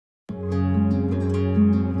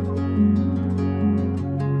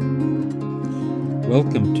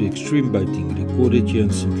Welcome to Extreme Boating, recorded here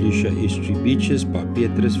on St Lucia Estuary beaches by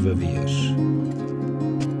Petrus Viviers.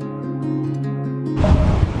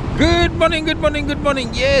 Good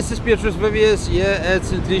morning. Yes, it's Petrus Viviers here at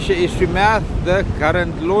St Lucia Estuary mouth, the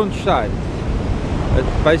current launch site.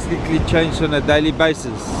 It basically changed on a daily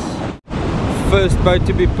basis. First boat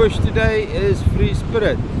to be pushed today is Free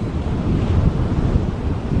Spirit.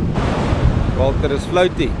 Walter is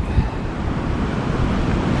floating.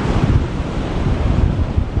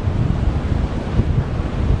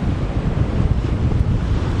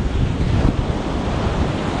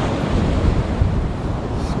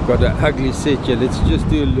 Got an ugly set here. Let's just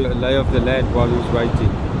do a lay of the land while he's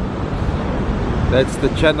waiting. That's the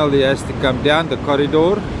channel he has to come down, the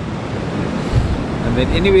corridor. And then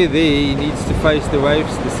anywhere there he needs to face the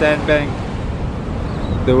waves, the sandbank,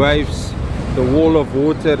 the waves, the wall of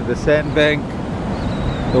water, the sandbank,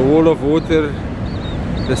 the wall of water,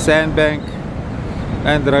 the sandbank,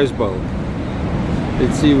 and the Rose Bowl.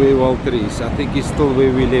 Let's see where Walter is. I think he's still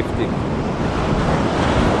where we left him.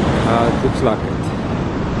 It looks like it.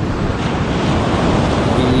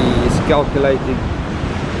 He is calculating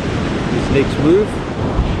his next move.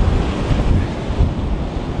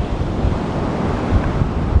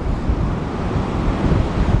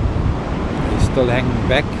 He's still hanging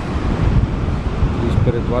back. Free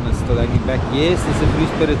Spirit 1 is still hanging back. Yes, there's a Free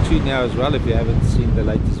Spirit 2 now as well if you haven't seen the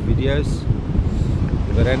latest videos.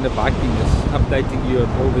 The Veranda Biking is updating you on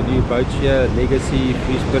all the new boats here, Legacy,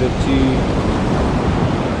 Free Spirit 2,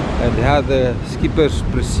 and how the skippers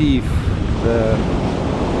perceive the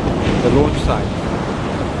launch site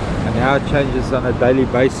and how it changes on a daily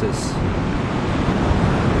basis.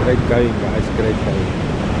 Great going, guys, great going.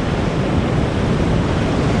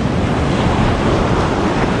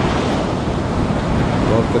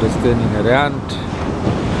 Walter is turning around,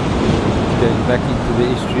 going back into the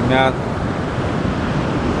estuary mouth.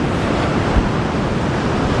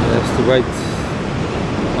 He has to wait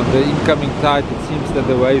on the incoming tide. It seems that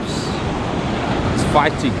the waves is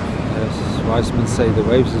fighting. As Wiseman say, the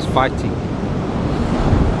waves is fighting.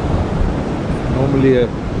 Normally a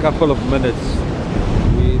couple of minutes.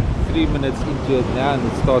 We're 3 minutes into it now and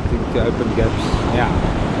it's starting to open gaps now.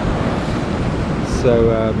 So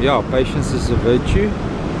yeah, patience is a virtue.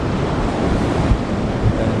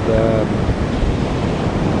 And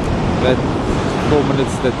that 4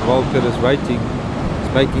 minutes that Walter is waiting is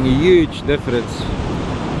making a huge difference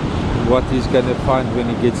in what he's going to find when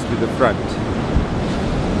he gets to the front.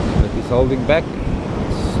 Holding back,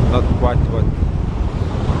 it's not quite what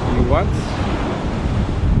he wants.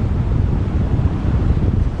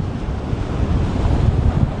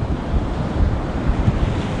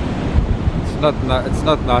 It's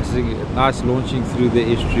not nice launching through the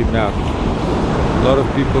estuary mouth. A lot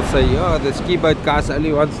of people say, oh, the ski boat guys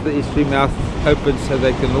only wants the estuary mouth open so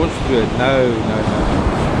they can launch through it. No.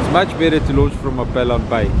 It's much better to launch from a Pallon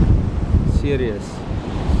Bay. Serious.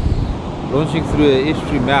 Launching through an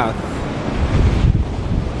estuary mouth,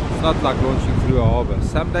 not like launching through a harbour.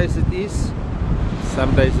 Some days it is,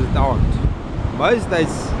 some days it aren't. Most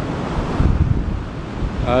days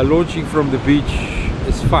launching from the beach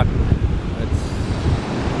is fun. It's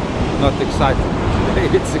not exciting.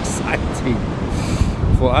 It's exciting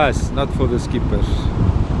for us, not for the skippers.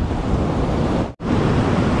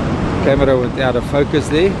 Camera went out of focus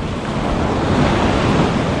there.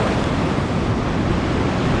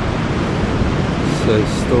 So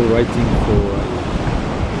still waiting for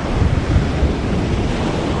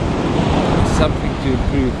something to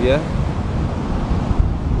improve here,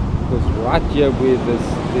 because right here where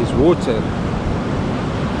there's water,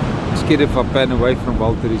 scared if I pan away from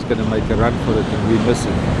Walter he's going to make a run for it and we miss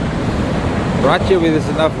it. Right here where there's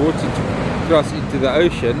enough water to cross into the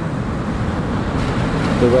ocean,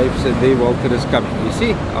 the waves, and there Walter is coming. You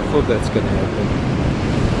see, I thought that's going to happen.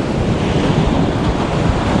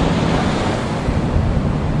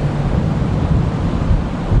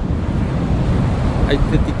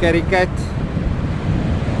 830 carry cat,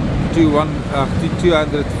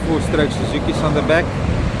 200 4-stroke Suzuki's on the back.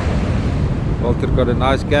 Walter got a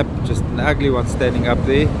nice gap, just an ugly one standing up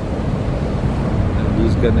there, and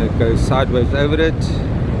he's gonna go sideways over it.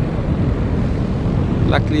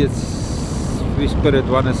 Luckily it's Free Spirit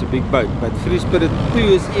 1 is a big boat, but Free Spirit 2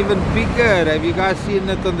 is even bigger. Have you guys seen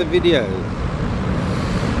it on the video?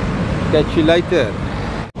 Catch you later.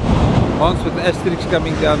 Once with Asterix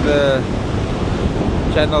coming down the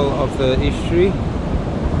channel of the estuary.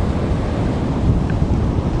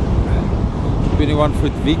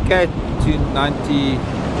 21-foot VCAT, 290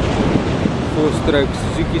 4-stroke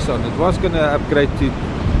Suzuki's on. It was going to upgrade to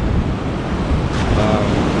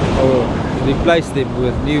or replace them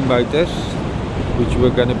with new motors, which were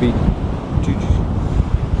going to be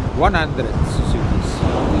 100 Suzukis.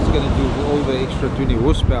 He's going to do all the extra 20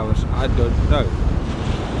 horsepower. I don't know.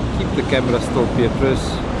 Keep the camera still, Petrus.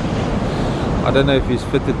 I don't know if he's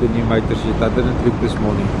fitted the new motors yet. I didn't look this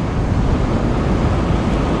morning.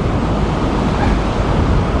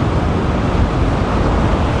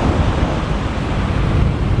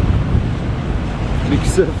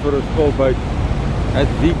 For a small boat. That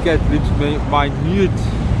VCAT looks minute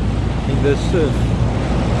in the surf.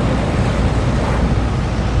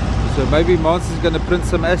 So maybe Mans is going to print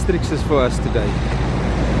some asterisks for us today.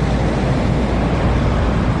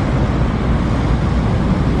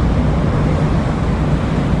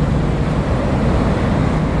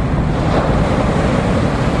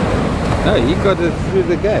 No, he got it through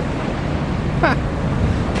the gap.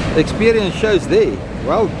 Experience shows there.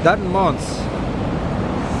 Well done, Mans.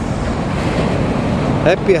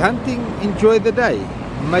 Happy hunting, enjoy the day.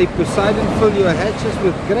 May Poseidon fill your hatches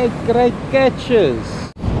with great catches.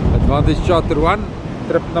 Advantage Charter 1,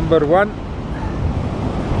 trip number 1.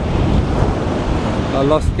 I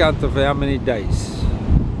lost count of how many days.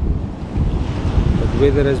 But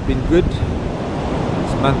weather has been good.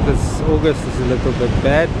 This month is August is a little bit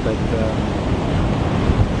bad, but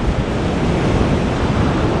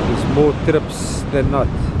there's more trips than not.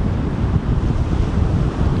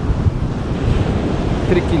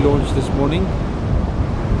 Tricky launch this morning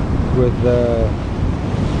with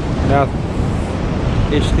now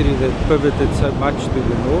Estuary that pivoted so much to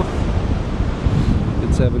the north.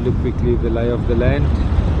 Let's have a look quickly at the lay of the land.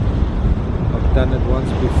 I've done it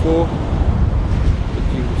once before, but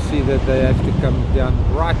you see that they have to come down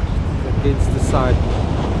right against the side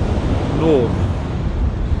north.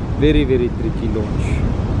 Very tricky launch.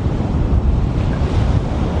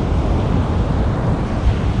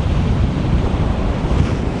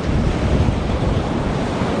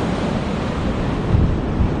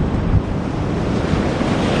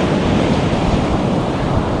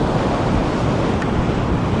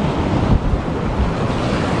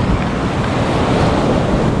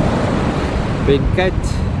 Cat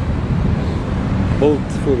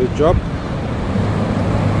built for the job.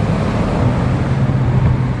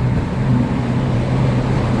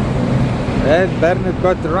 And Banner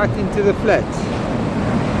got right into the flat.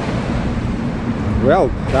 Well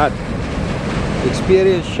done.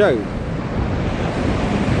 Experience show.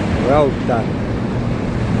 Well done.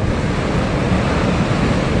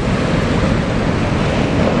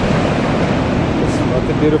 What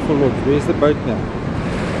a beautiful look. Where's the boat now?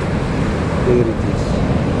 There it is.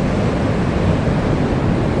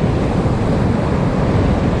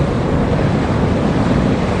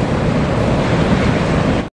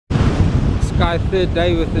 Sky third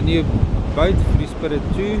day with the new boat, Free Spirit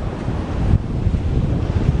 2.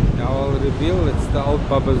 Now I'll reveal it's the old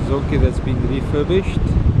Baba Zonki that's been refurbished.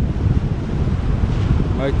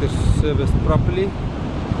 Motor serviced properly.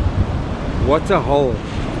 What a hole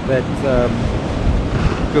that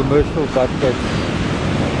commercial bucket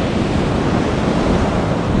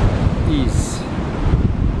is.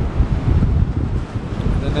 I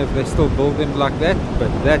don't know if they still build them like that,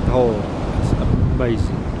 but that hole is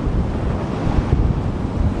amazing.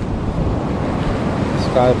 This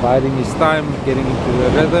guy biding his time, getting into the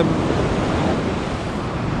rhythm.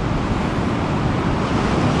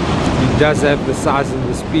 He does have the size and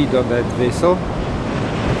the speed on that vessel.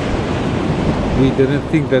 We didn't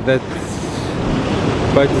think that that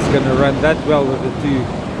boat is going to run that well with the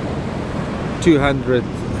 200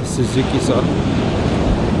 Suzuki's on.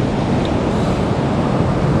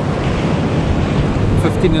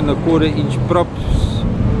 15.25 inch props.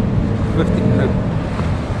 15 and a,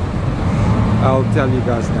 I'll tell you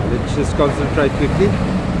guys now. Let's just concentrate quickly.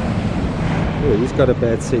 Oh, he's got a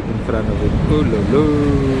bad set in front of him. Oh,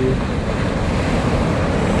 lolo.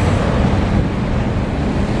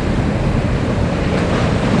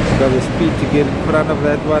 He's got the speed to get in front of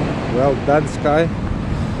that one. Well done, Sky.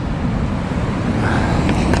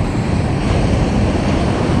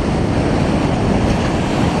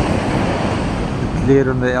 There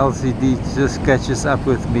on the LCD just catches up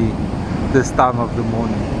with me this time of the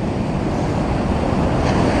morning.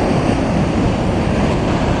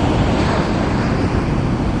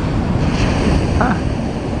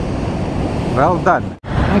 Well done.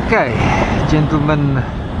 Okay, gentlemen,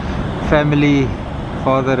 family,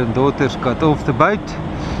 father and daughters got off the boat.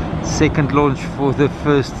 Second launch for the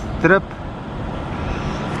first trip.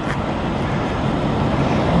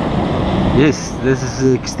 Yes, this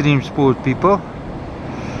is extreme sport, people.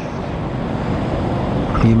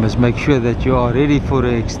 You must make sure that you are ready for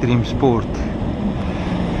extreme sport.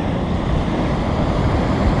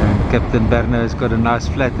 And Captain Banner has got a nice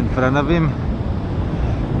flat in front of him.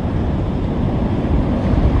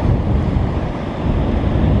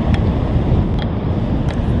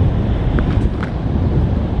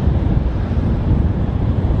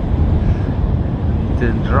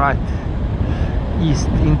 turned right east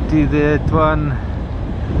into the Estuary.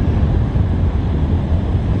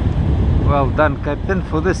 Well done, Captain,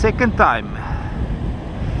 for the second time.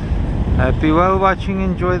 Happy whale watching,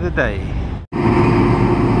 enjoy the day.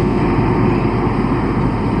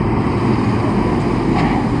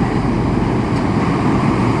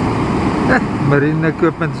 Marine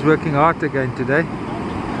equipment is working hard again today.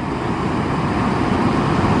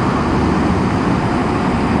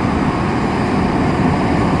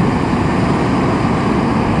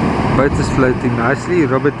 Boat is floating nicely.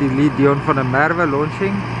 Robert E. Lee, Dion van der Merwe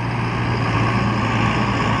launching.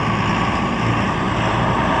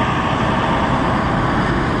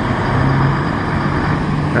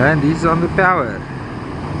 And he's on the power.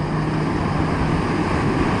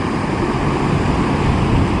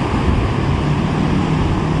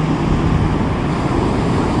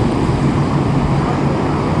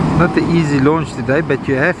 Not an easy launch today, but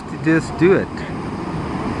you have to just do it.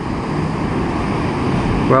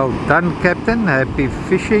 Well done, Captain. Happy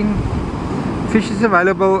fishing. Fish is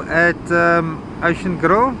available at Ocean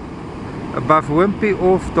Grill above Wimpy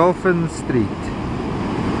off Dolphin Street.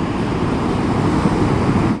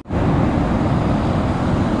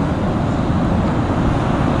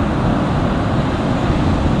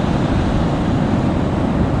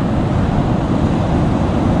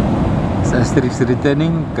 Asterix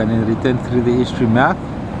returning, can return through the estuary mouth.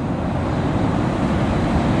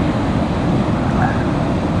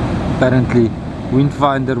 Apparently wind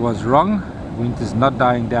finder was wrong. Wind is not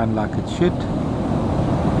dying down like it should.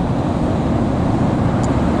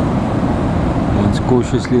 And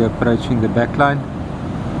cautiously approaching the backline.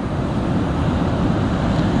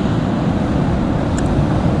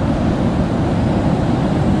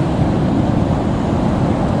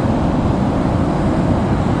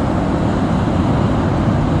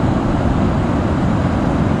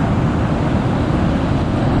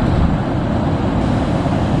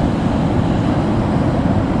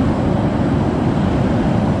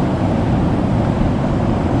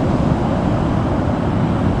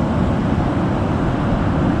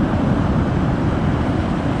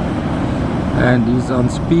 And he's on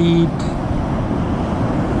speed.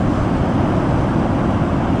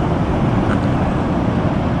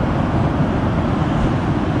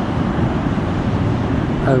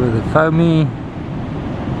 Over the foamy.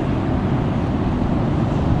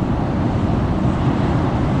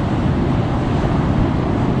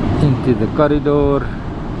 Into the corridor.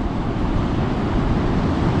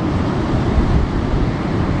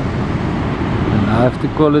 And I have to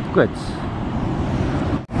call it quits.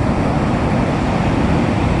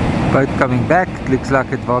 Boat coming back, it looks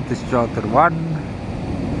like Advantage Charter 1.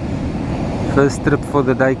 First trip for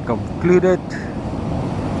the day concluded.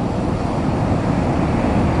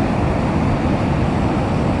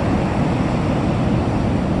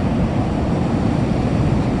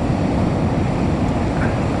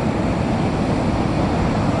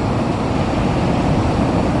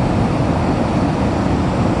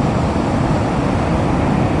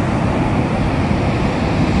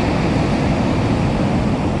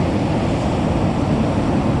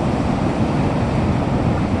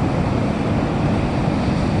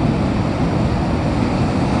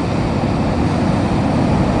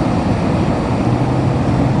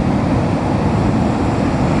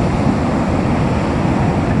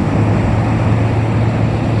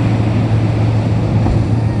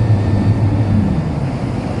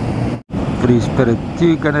 Free Spirit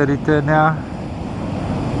 2 gonna return now.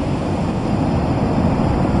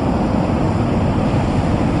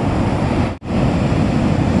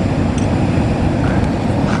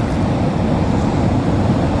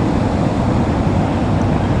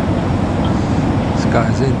 This guy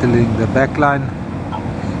is entering the backline.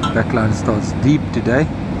 Backline starts deep today.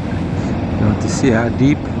 You want to see how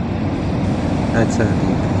deep? That's how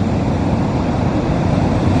deep.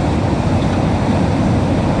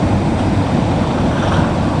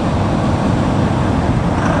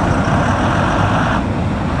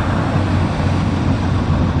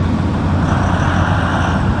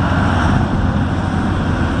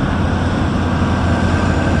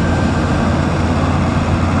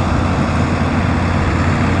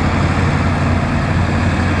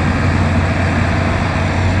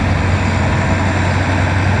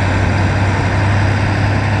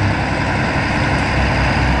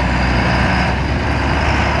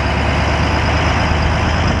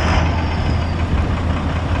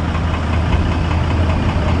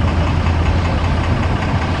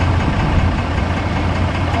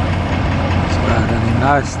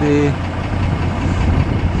 Nicely.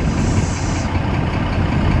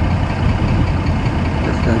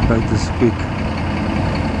 If that boat is quick.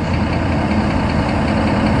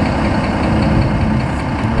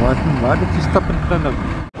 Why did you stop in front of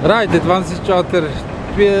me? Right, dit was die charter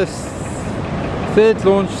 2 third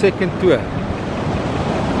launch, second tour.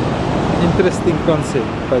 Interesting concept,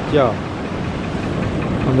 but yeah.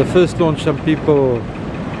 On the first launch some people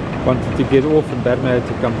wanted to get off and Berna had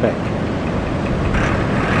to come back.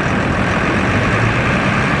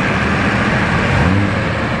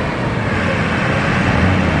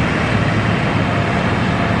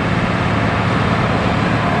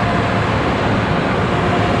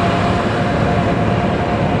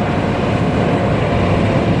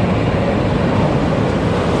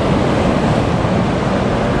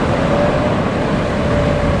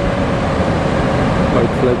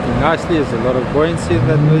 Floating nicely, there's a lot of buoyancy in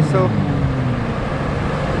that vessel.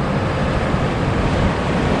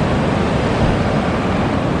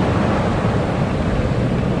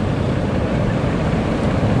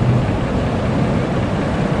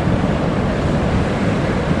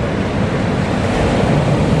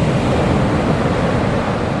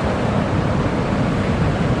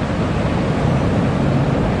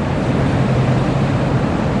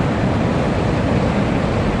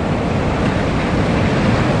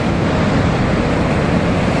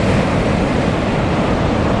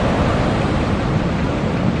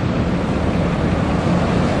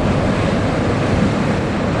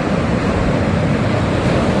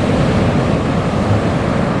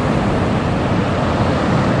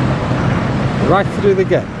 Right through the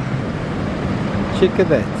gap. Check at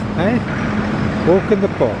that, eh? Walk in the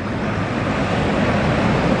park.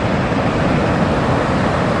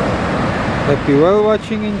 Happy whale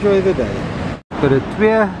watching, enjoy the day. Pardette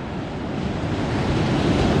 2.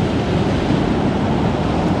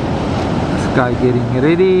 Sky getting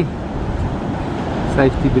ready.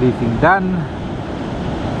 Safety briefing done.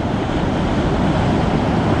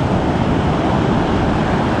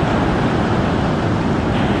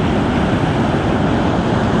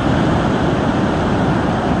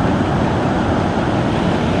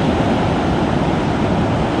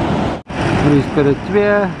 Pardette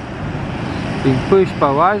 2 being pushed by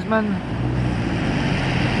Wiseman.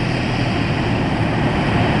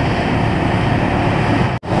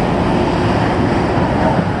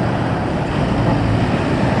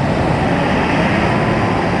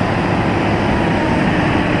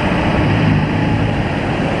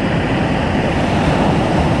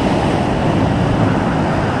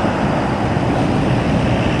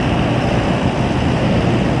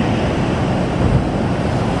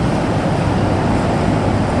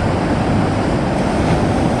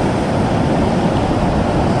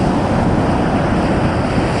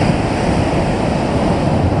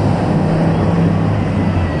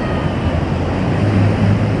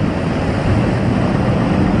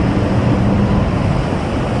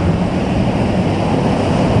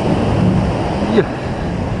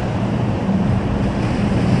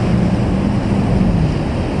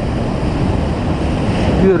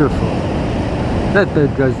 Beautiful. That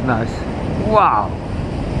bird goes nice. Wow.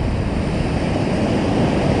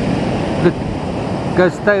 It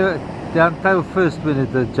goes down tail first when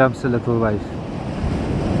it jumps a little wave.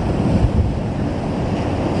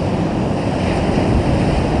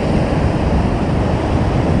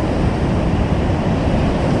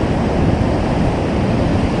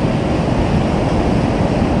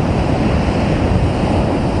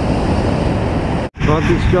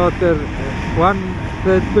 Vantage charter 1.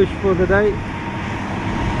 Third push for the day.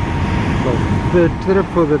 Well, third trip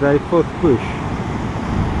for the day, fourth push.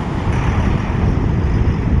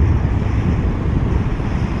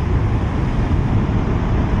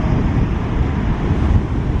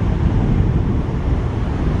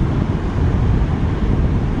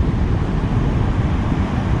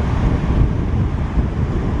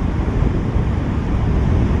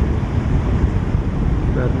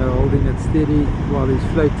 Berna holding it steady while he's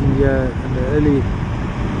floating here in the early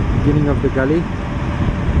beginning of the gully.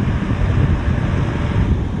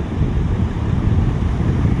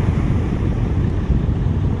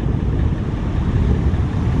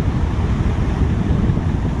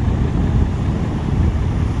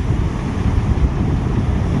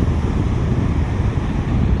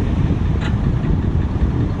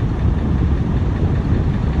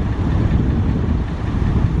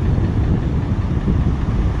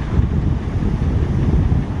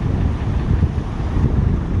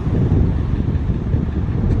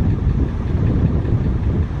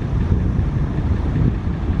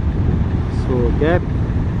 Gap.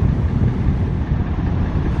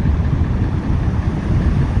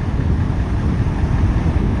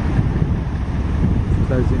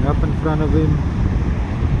 Closing up in front of him.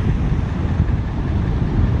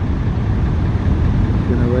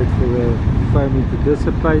 Gonna wait for the foaming to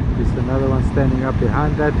dissipate. There's another one standing up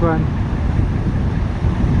behind that one.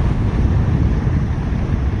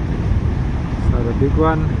 It's not a big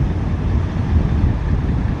one.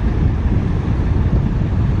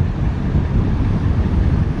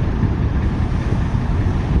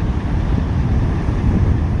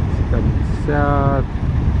 It's coming south.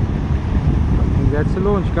 I think that's the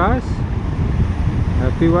launch, guys.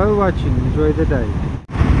 Happy whale watching. Enjoy the day.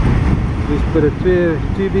 Just put a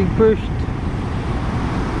tubing pushed.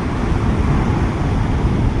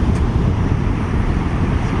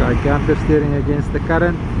 Sky counter steering against the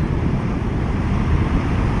current.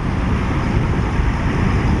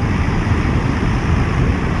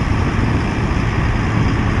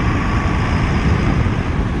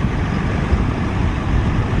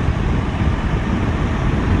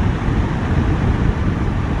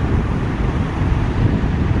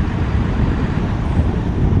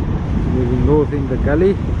 North in the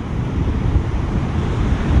gully.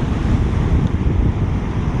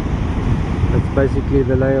 That's basically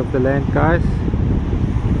the lay of the land, guys.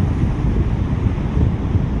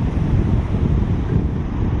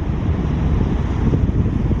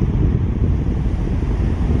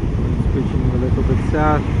 It's pushing a little bit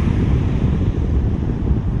south.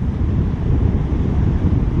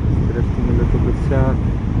 It's drifting a little bit south.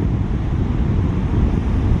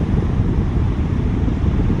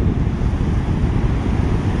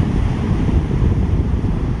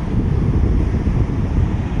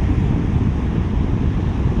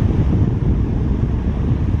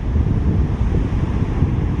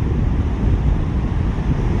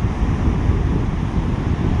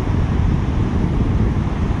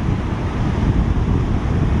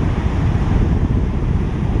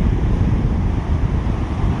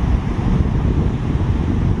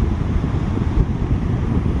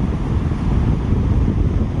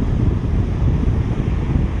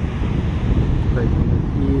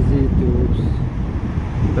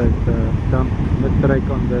 Dump mid-brake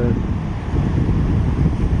on the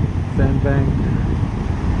sandbank,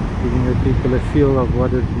 giving the people a feel of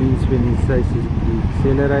what it means when he says he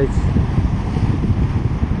accelerates.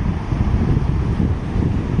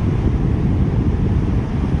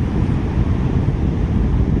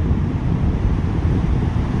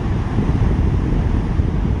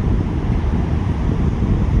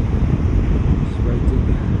 Just waiting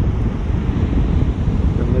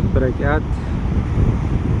the mid-brake out.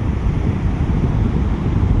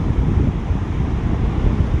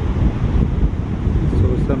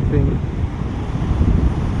 Something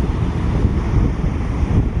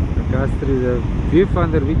guys, through the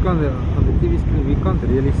viewfinder we can't, on the TV screen we can't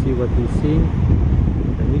really see what we're seeing,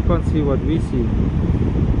 and we can't see what we see,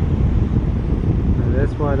 and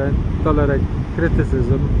that's why I don't tolerate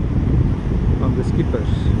criticism on the skippers.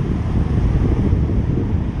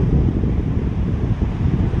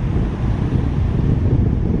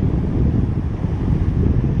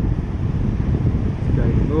 It's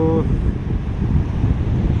going north.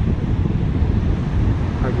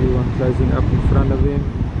 Ugly one closing up in front of him.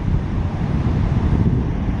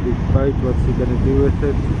 Big boat, what's he gonna do with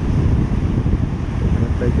it?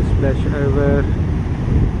 Gonna take a splash over.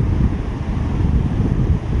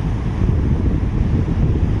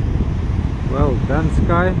 Well done,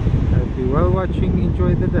 Sky. Happy whale watching.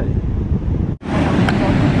 Enjoy the day.